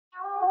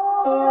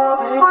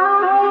What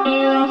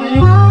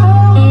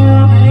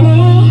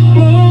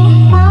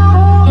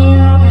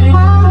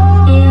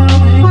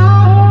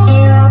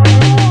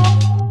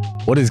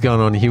is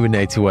going on here with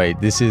 828?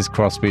 This is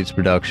Crossbeats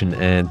production,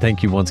 and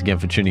thank you once again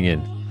for tuning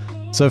in.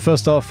 So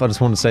first off, I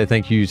just want to say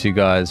thank you to you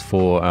guys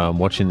for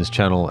watching this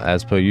channel.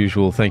 As per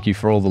usual, thank you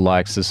for all the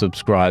likes, the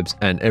subscribes,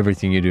 and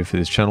everything you do for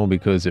this channel,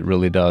 because it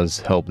really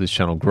does help this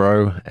channel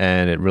grow,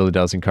 and it really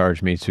does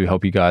encourage me to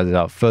help you guys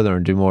out further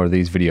and do more of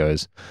these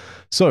videos.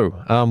 So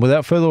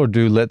without further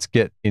ado, let's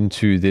get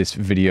into this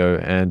video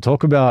and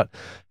talk about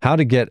how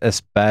to get a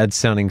bad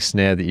sounding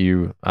snare that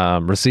you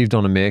received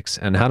on a mix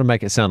and how to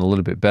make it sound a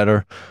little bit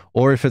better,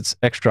 or if it's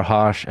extra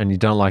harsh and you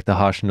don't like the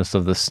harshness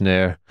of the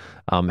snare,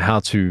 how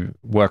to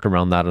work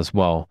around that as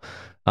well.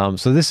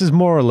 So this is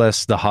more or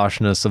less the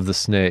harshness of the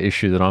snare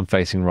issue that I'm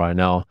facing right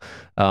now.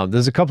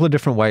 There's a couple of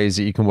different ways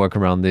that you can work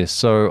around this.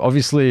 So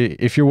obviously,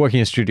 if you're working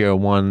in Studio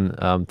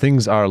One,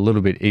 things are a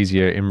little bit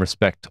easier in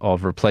respect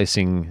of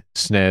replacing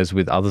snares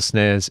with other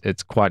snares.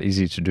 It's quite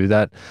easy to do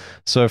that.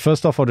 So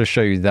first off, I'll just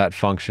show you that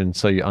function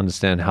so you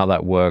understand how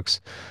that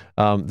works.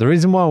 The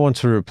reason why I want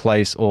to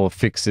replace or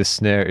fix this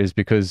snare is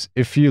because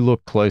if you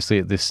look closely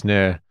at this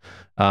snare,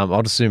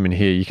 I'll just zoom in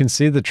here. You can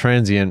see the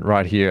transient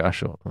right here.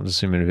 Actually, I'll just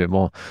zoom in a bit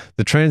more.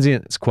 The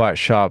transient is quite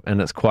sharp and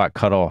it's quite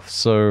cut off.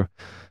 So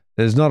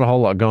there's not a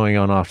whole lot going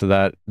on after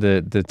that.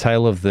 The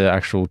tail of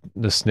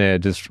the snare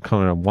just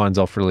kind of winds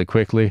off really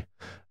quickly.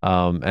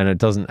 And it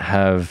doesn't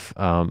have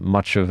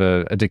much of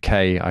a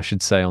decay, I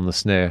should say, on the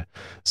snare.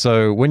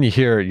 So when you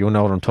hear it, you'll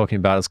know what I'm talking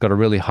about. It's got a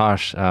really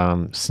harsh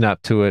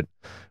snap to it,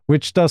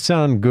 which does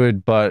sound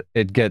good, but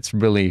it gets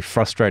really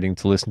frustrating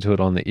to listen to it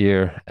on the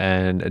ear,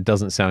 and it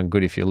doesn't sound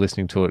good if you're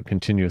listening to it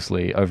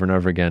continuously over and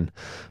over again.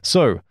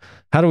 So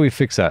how do we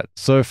fix that?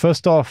 So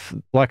first off,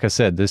 like I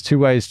said, there's two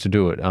ways to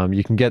do it.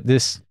 You can get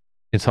this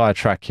entire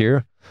track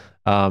here,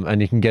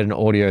 and you can get an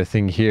audio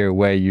thing here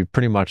where you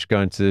pretty much go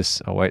into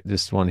this,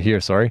 this one here,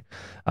 sorry,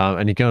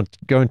 and you can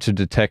go into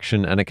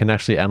detection, and it can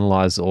actually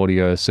analyze the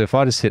audio. So if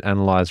I just hit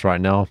analyze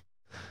right now,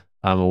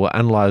 it will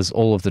analyze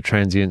all of the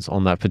transients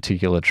on that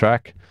particular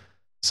track.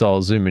 So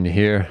I'll zoom in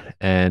here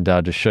and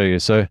just show you.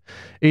 So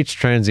each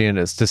transient,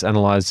 it's just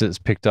analyzed, it's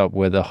picked up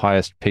where the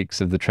highest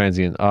peaks of the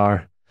transient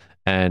are,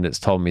 and it's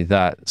told me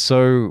that.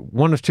 So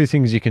one of two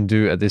things you can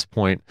do at this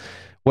point.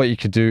 What you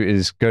could do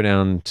is go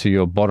down to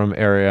your bottom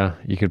area.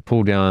 You could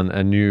pull down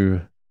a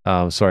new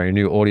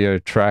audio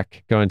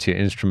track, go into your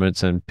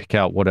instruments and pick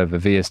out whatever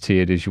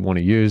VST it is you want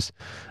to use.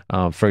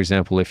 For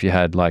example, if you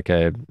had like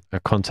a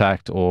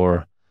Contact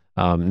or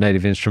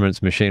Native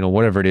Instruments, Maschine, or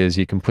whatever it is,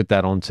 you can put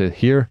that onto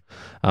here.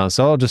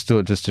 So I'll just do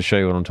it just to show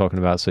you what I'm talking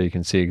about so you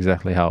can see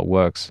exactly how it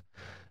works.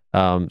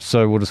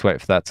 So we'll just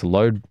wait for that to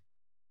load.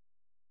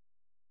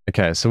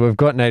 Okay, so we've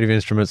got Native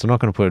Instruments. I'm not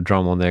going to put a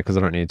drum on there because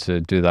I don't need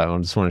to do that. I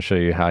just want to show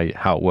you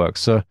how it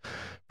works. So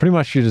pretty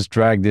much you just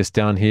drag this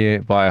down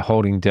here by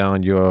holding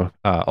down your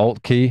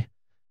Alt key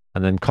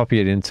and then copy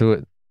it into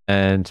it.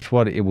 And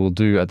what it will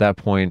do at that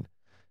point,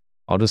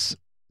 I'll just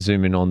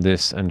zoom in on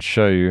this and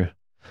show you.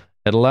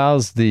 It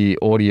allows the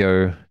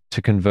audio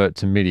to convert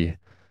to MIDI.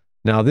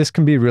 Now, this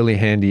can be really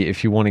handy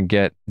if you want to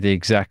get the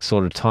exact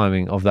sort of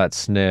timing of that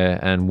snare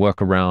and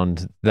work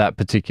around that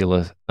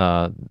particular,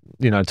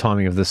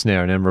 timing of the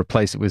snare and then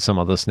replace it with some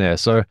other snare.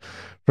 So,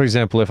 for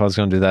example, if I was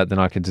going to do that, then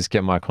I could just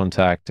get my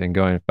Contact and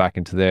go back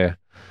into there,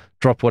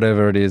 drop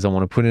whatever it is I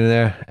want to put in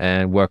there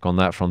and work on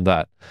that from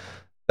that.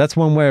 That's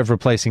one way of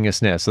replacing a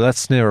snare. So that's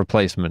snare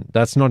replacement.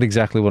 That's not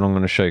exactly what I'm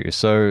going to show you.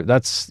 So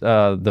that's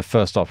the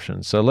first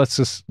option. So let's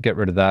just get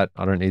rid of that.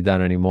 I don't need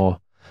that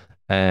anymore.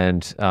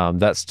 And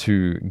that's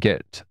to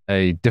get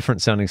a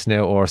different sounding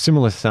snare or a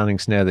similar sounding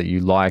snare that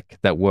you like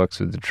that works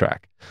with the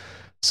track.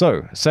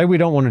 So say we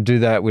don't want to do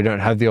that. We don't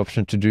have the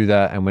option to do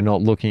that. And we're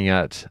not looking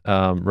at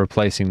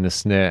replacing the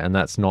snare, and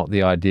that's not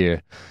the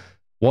idea.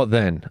 What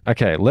then?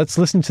 Okay, let's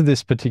listen to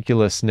this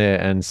particular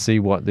snare and see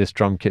what this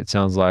drum kit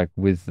sounds like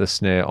with the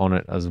snare on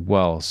it as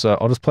well. So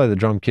I'll just play the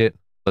drum kit.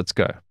 Let's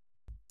go.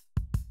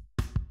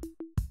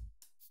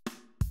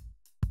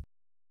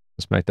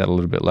 Let's make that a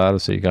little bit louder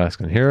so you guys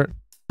can hear it.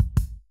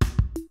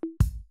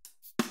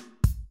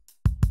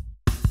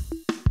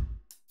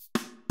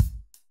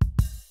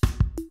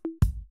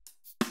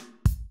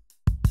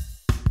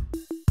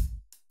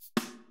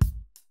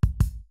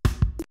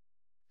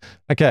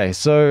 Okay,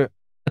 so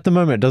at the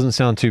moment, it doesn't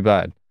sound too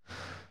bad.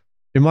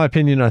 In my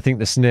opinion, I think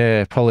the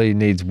snare probably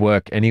needs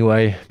work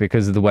anyway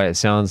because of the way it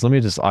sounds. Let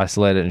me just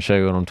isolate it and show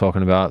you what I'm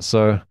talking about.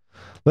 So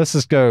let's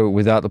just go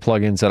without the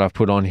plugins that I've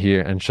put on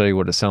here and show you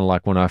what it sounded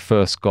like when I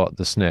first got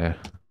the snare.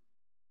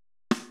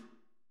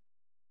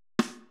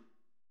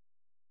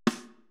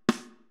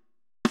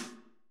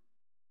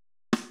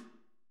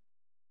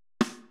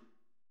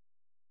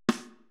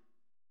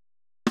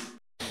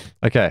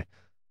 Okay,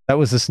 that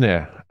was the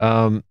snare.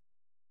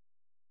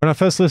 When I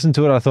first listened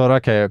to it, I thought,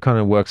 okay, it kind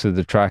of works with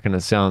the track and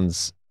it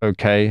sounds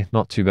okay,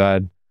 not too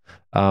bad.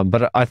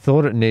 But I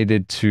thought it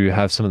needed to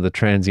have some of the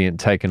transient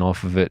taken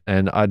off of it.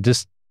 And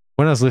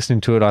when I was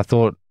listening to it, I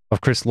thought of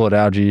Chris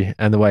Lord-Alge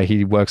and the way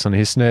he works on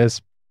his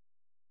snares.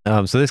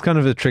 So there's kind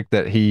of a trick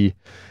that he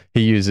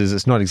uses.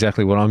 It's not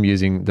exactly what I'm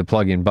using the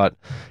plugin, but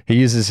he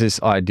uses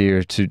this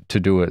idea to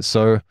do it.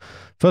 So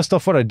first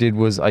off, what I did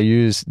was I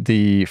used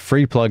the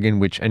free plugin,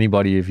 which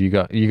anybody, if you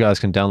guys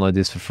can download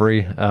this for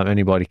free.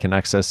 Anybody can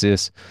access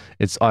this.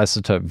 It's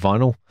Isotope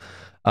Vinyl.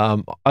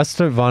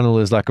 Isotope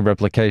Vinyl is like a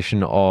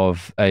replication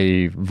of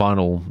a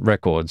vinyl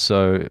record.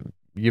 So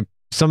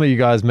some of you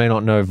guys may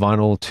not know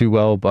vinyl too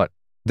well, but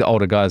the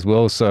older guys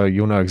will, so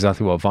you'll know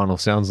exactly what vinyl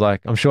sounds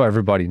like. I'm sure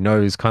everybody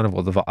knows kind of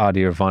what the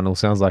idea of vinyl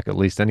sounds like, at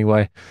least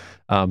anyway,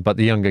 but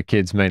the younger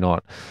kids may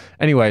not.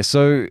 Anyway,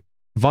 so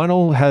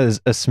vinyl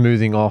has a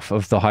smoothing off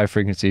of the high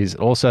frequencies. It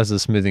also has a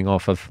smoothing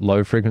off of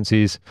low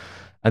frequencies,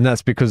 and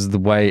that's because of the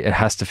way it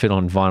has to fit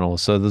on vinyl.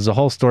 So there's a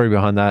whole story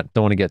behind that.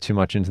 Don't want to get too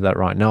much into that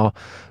right now,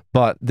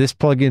 but this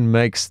plugin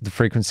makes the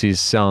frequencies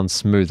sound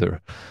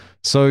smoother.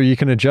 So you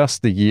can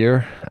adjust the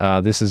year.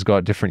 This has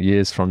got different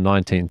years from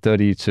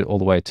 1930 to all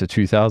the way to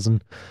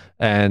 2000,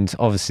 and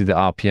obviously the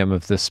RPM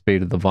of the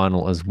speed of the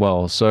vinyl as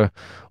well. So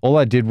all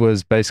I did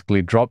was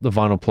basically drop the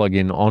vinyl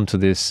plugin onto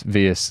this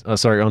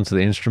onto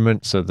the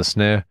instrument, so the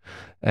snare,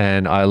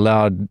 and I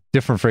allowed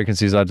different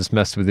frequencies. I just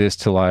messed with this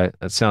till it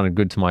sounded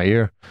good to my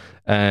ear,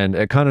 and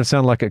it kind of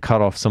sounded like it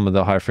cut off some of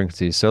the high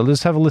frequencies. So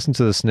let's have a listen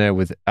to the snare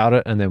without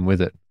it and then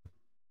with it.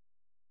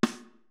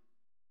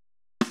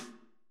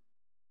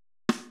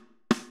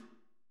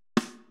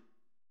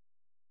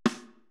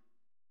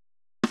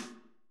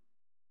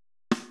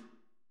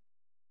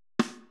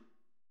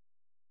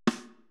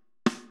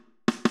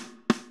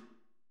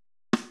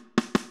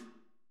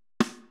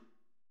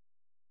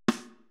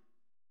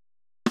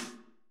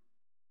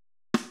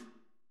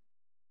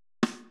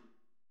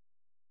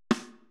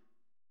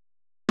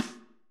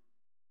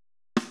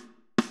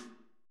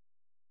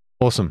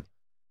 Awesome.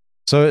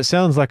 So it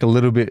sounds like a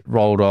little bit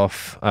rolled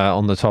off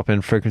on the top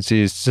end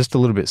frequencies, just a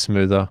little bit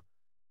smoother.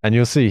 And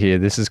you'll see here,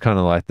 this is kind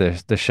of like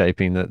the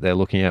shaping that they're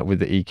looking at with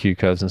the EQ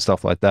curves and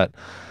stuff like that.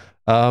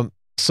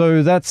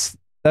 So that's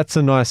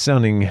a nice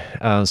sounding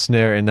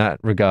snare in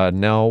that regard.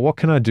 Now, what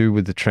can I do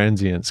with the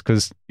transients?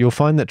 Because you'll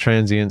find that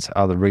transients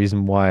are the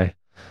reason why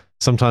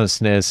sometimes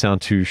snares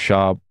sound too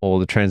sharp, or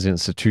the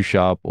transients are too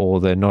sharp, or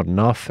they're not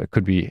enough. It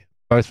could be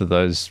both of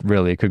those,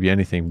 really. It could be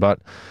anything. But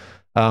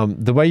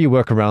the way you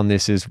work around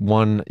this is,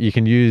 one, you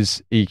can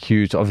use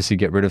EQ to obviously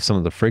get rid of some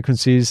of the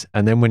frequencies,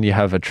 and then when you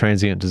have a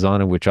transient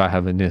designer, which I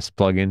have in this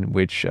plugin,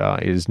 which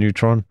is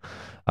Neutron,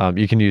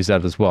 you can use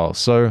that as well.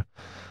 So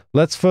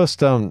let's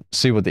first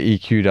see what the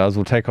EQ does.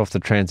 We'll take off the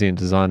transient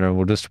designer and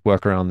we'll just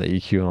work around the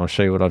EQ, and I'll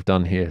show you what I've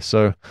done here.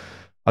 So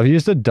I've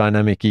used a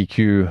dynamic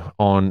EQ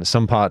on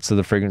some parts of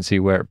the frequency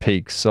where it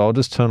peaks. So I'll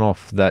just turn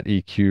off that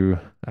EQ.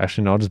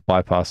 Actually, no, I'll just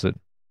bypass it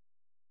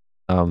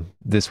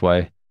this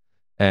way.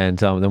 And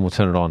then we'll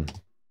turn it on.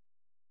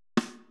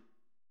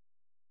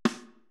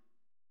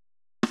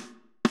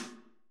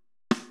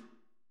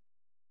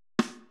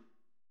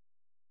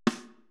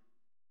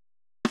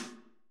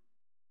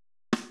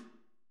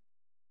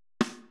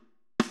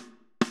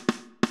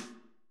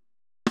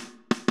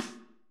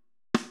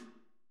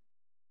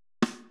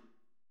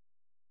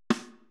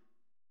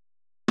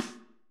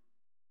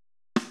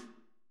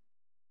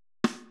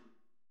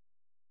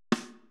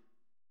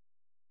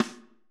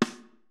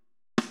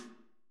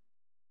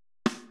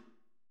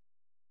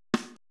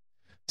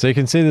 So you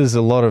can see there's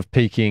a lot of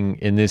peaking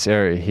in this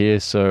area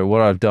here. So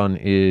what I've done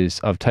is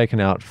I've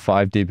taken out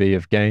 5 dB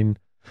of gain.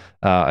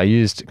 I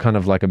used kind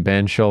of like a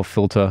bandshell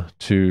filter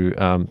to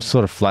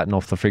sort of flatten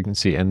off the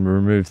frequency and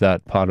remove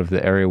that part of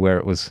the area where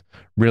it was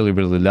really,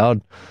 really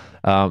loud.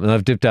 And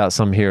I've dipped out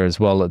some here as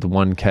well at the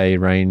 1K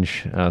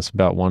range. It's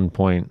about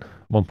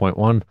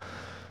 1.1.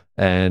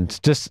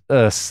 And just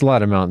a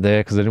slight amount there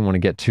because I didn't want to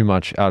get too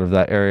much out of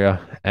that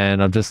area.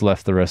 And I've just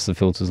left the rest of the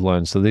filters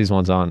alone. So these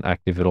ones aren't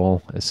active at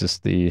all. It's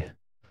just the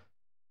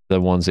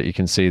ones that you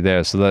can see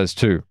there. So those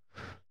two.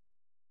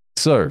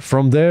 So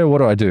from there,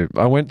 what do?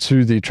 I went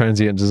to the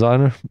transient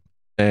designer,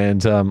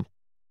 and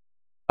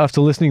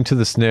after listening to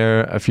the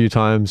snare a few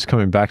times,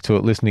 coming back to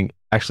it, listening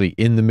actually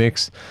in the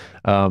mix.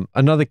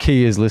 Another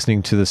key is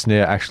listening to the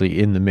snare actually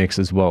in the mix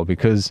as well,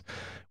 because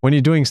when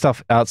you're doing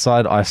stuff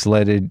outside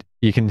isolated,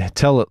 you can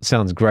tell it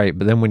sounds great,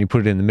 but then when you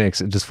put it in the mix,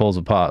 it just falls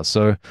apart.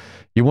 So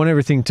you want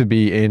everything to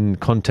be in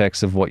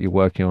context of what you're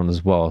working on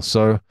as well.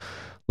 So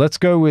let's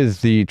go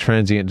with the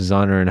transient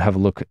designer and have a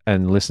look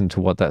and listen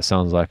to what that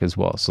sounds like as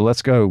well. So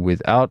let's go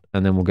without,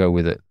 and then we'll go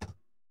with it.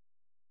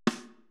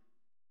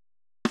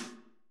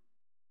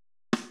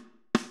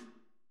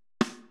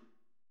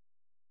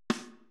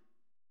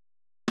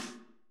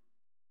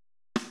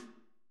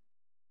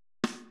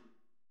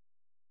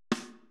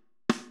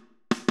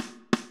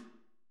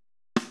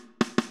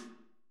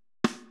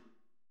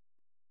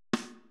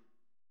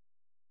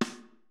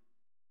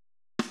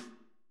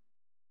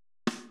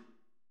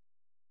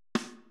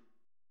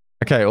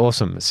 Okay,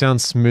 awesome. It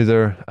sounds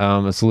smoother.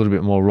 It's a little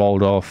bit more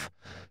rolled off.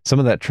 Some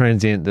of that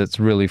transient that's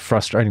really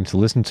frustrating to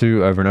listen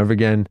to over and over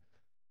again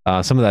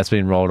Some of that's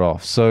been rolled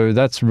off, so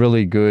that's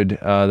really good.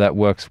 That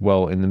works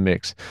well in the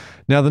mix.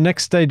 Now the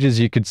next stage is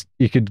you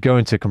could go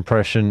into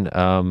compression.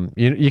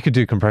 You could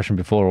do compression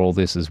before all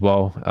this as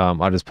well.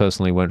 I just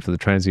personally went for the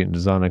transient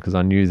designer because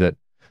I knew that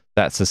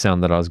that's the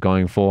sound that I was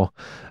going for.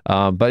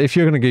 But if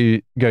you're going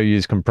to go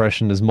use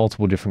compression, there's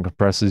multiple different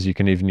compressors you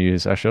can even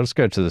use. Actually, I'll just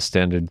go to the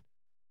standard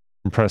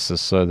compressor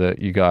so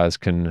that you guys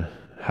can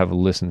have a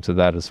listen to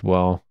that as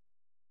well.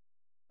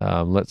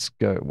 Let's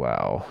go.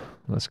 Wow,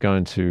 let's go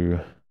into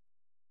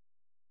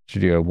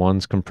Studio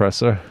One's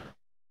compressor.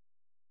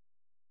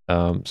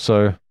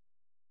 So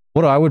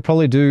what I would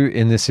probably do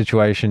in this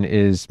situation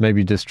is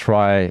maybe just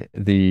try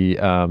the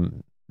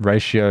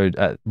ratio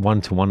at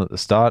 1:1 at the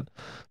start,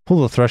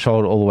 pull the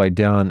threshold all the way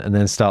down, and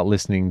then start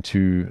listening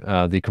to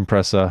the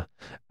compressor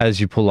as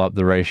you pull up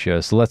the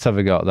ratio. So let's have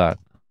a go at that.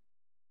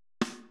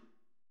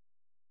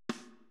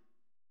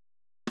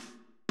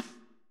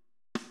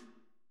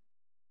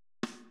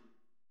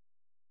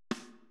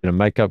 In a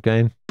makeup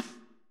gain.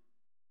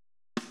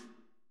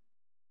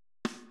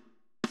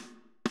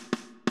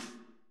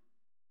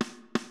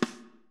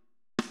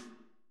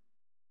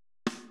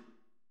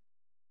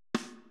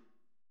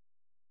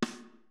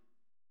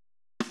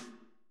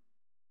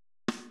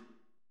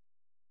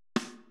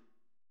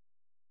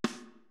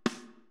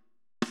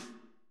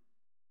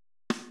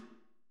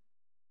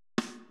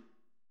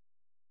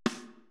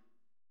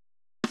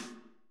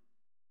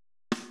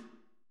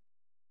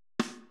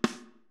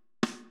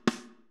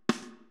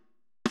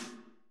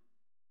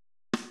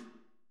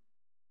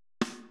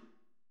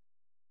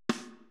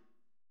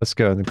 Let's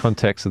go in the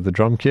context of the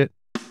drum kit.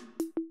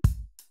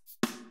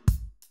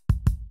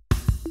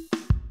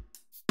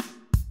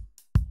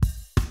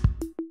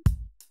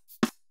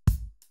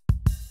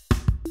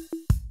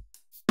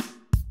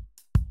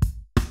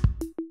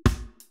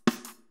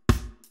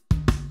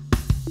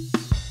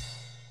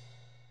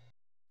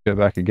 Go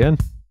back again.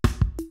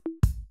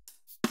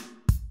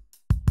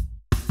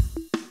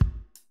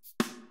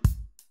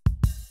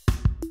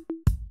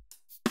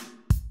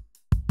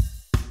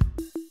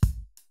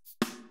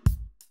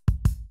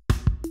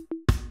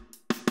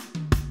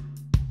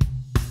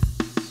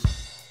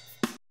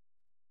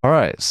 All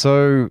right,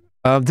 so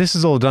this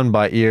is all done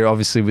by ear,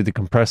 obviously with the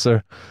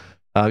compressor.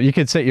 You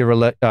can set your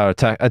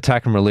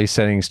attack and release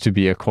settings to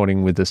be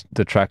according with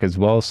the track as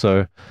well.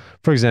 So,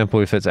 for example,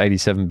 if it's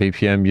 87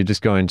 BPM, you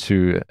just go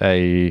into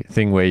a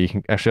thing where you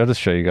can... Actually, I'll just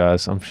show you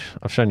guys. I've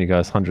shown you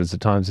guys hundreds of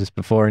times this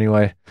before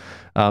anyway.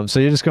 So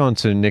you just go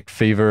into Nick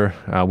Fever,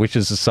 which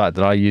is the site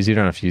that I use. You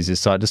don't have to use this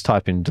site. Just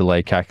type in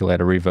delay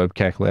calculator, reverb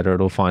calculator.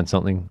 It'll find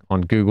something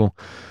on Google.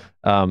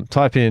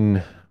 Type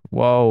in...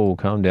 Whoa,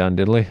 calm down,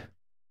 diddly.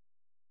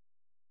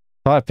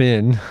 Type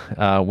in,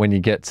 when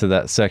you get to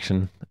that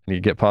section, and you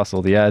get past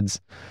all the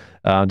ads,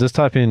 just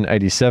type in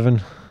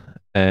 87,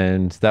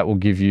 and that will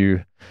give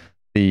you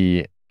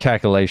the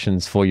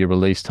calculations for your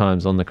release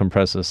times on the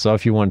compressor. So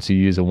if you want to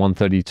use a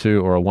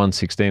 132 or a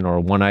 116 or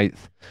a 1/8,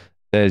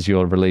 there's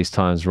your release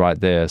times right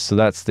there. So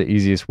that's the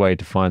easiest way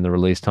to find the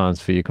release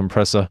times for your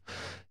compressor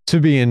to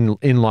be in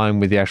line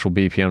with the actual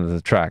BPM of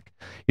the track.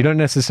 You don't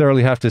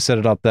necessarily have to set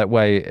it up that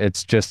way.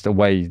 It's just a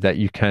way that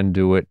you can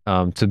do it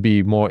to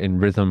be more in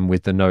rhythm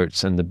with the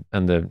notes and the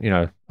you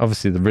know,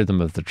 obviously the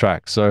rhythm of the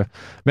track. So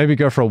maybe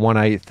go for a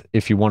 1/8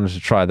 if you wanted to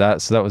try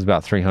that. So that was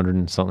about 300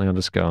 and something. I'll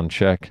just go and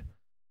check.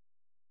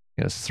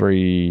 It's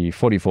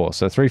 344.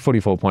 So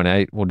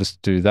 344.8. We'll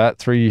just do that.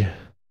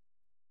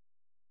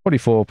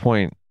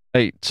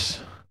 344.8.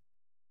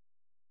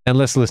 And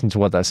let's listen to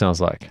what that sounds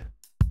like.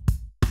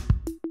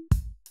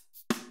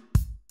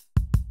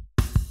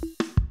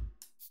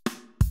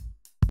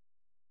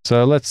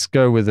 So let's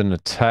go with an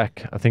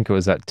attack. I think it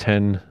was at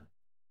 10.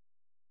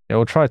 Yeah,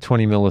 we'll try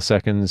 20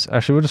 milliseconds.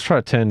 Actually, we'll just try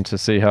 10 to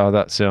see how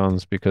that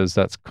sounds, because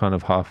that's kind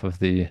of half of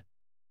the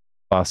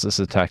fastest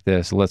attack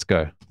there. So let's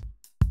go.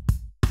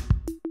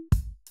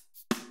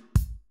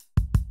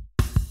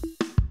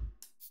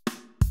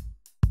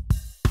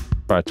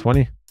 Try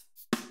 20.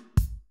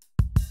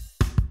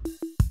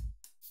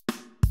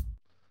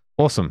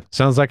 Awesome.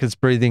 Sounds like it's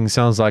breathing.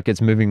 Sounds like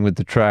it's moving with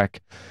the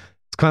track.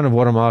 It's kind of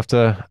what I'm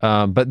after,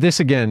 but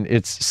this again,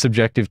 it's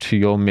subjective to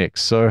your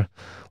mix. So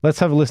let's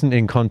have a listen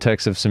in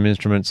context of some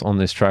instruments on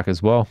this track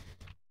as well.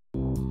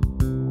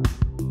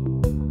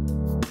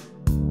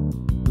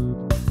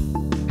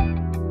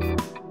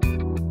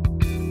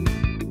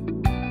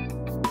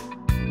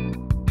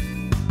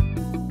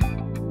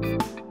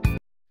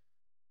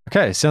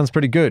 Okay, sounds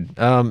pretty good.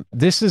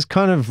 This is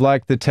kind of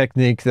like the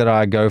technique that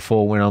I go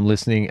for when I'm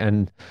listening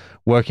and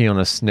working on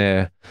a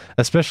snare,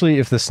 especially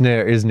if the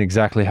snare isn't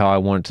exactly how I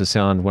want it to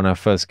sound when I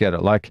first get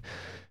it. Like,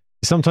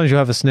 sometimes you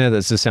have a snare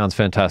that just sounds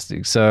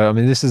fantastic. So, I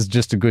mean, this is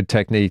just a good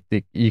technique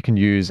that you can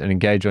use and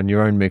engage on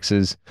your own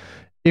mixes.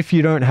 If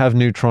you don't have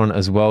Neutron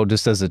as well,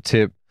 just as a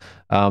tip,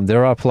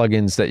 there are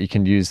plugins that you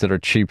can use that are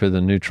cheaper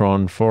than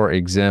Neutron. For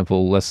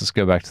example, let's just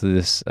go back to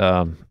this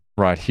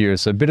right here.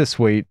 So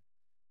Bittersweet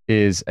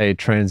is a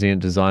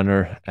transient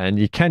designer, and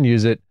you can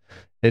use it.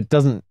 It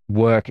doesn't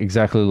work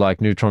exactly like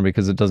Neutron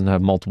because it doesn't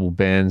have multiple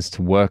bands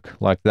to work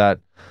like that.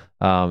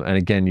 And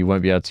again, you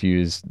won't be able to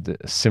use the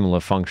similar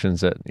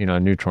functions that, you know,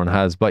 Neutron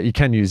has, but you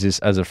can use this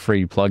as a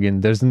free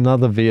plugin. There's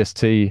another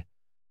VST.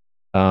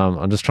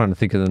 I'm just trying to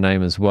think of the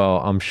name as well.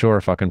 I'm sure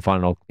if I can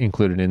find it, I'll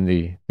include it in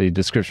the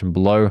description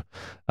below.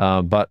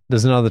 But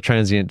there's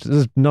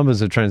there's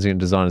numbers of transient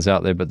designers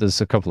out there, but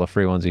there's a couple of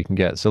free ones you can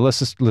get. So let's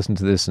just listen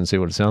to this and see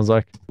what it sounds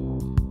like.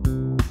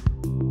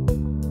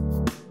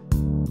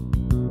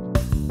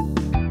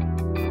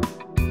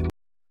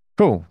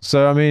 Cool.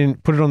 So, I mean,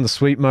 put it on the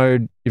sweet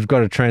mode. You've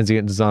got a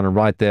transient designer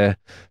right there.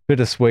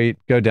 Bittersweet.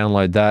 Go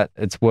download that.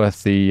 It's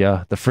worth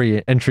the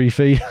free entry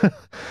fee.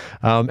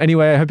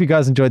 Anyway, I hope you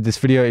guys enjoyed this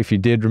video. If you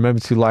did,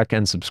 remember to like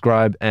and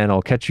subscribe, and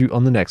I'll catch you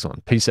on the next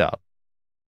one. Peace out.